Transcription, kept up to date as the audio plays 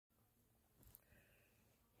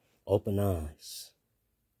Open eyes,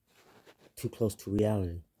 too close to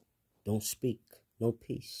reality. Don't speak, no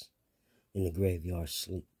peace. In the graveyard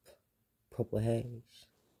sleep. Purple haze,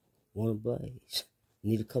 wanna blaze.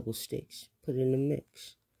 Need a couple sticks, put it in the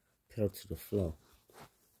mix. Pedal to the flow.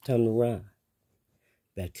 Time to ride.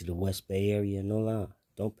 Back to the West Bay area, no lie.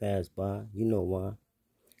 Don't pass by, you know why.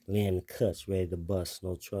 Laying the cuts, ready to bust,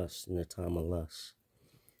 no trust in the time of lust.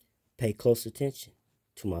 Pay close attention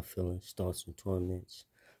to my feelings, thoughts, and torments.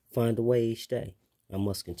 Find a way each day. I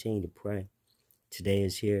must continue to pray. Today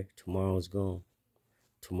is here, tomorrow is gone.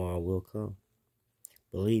 Tomorrow will come.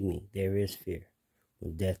 Believe me, there is fear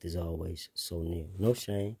when death is always so near. No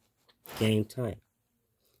shame. Game tight.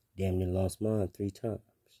 Damn near lost mine 3 times.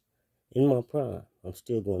 In my prime, I'm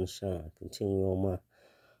still going to shine. Continue on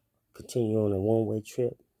a one-way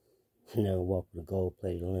trip. Never walk with a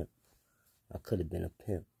gold-plated limp. I could have been a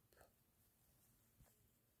pimp.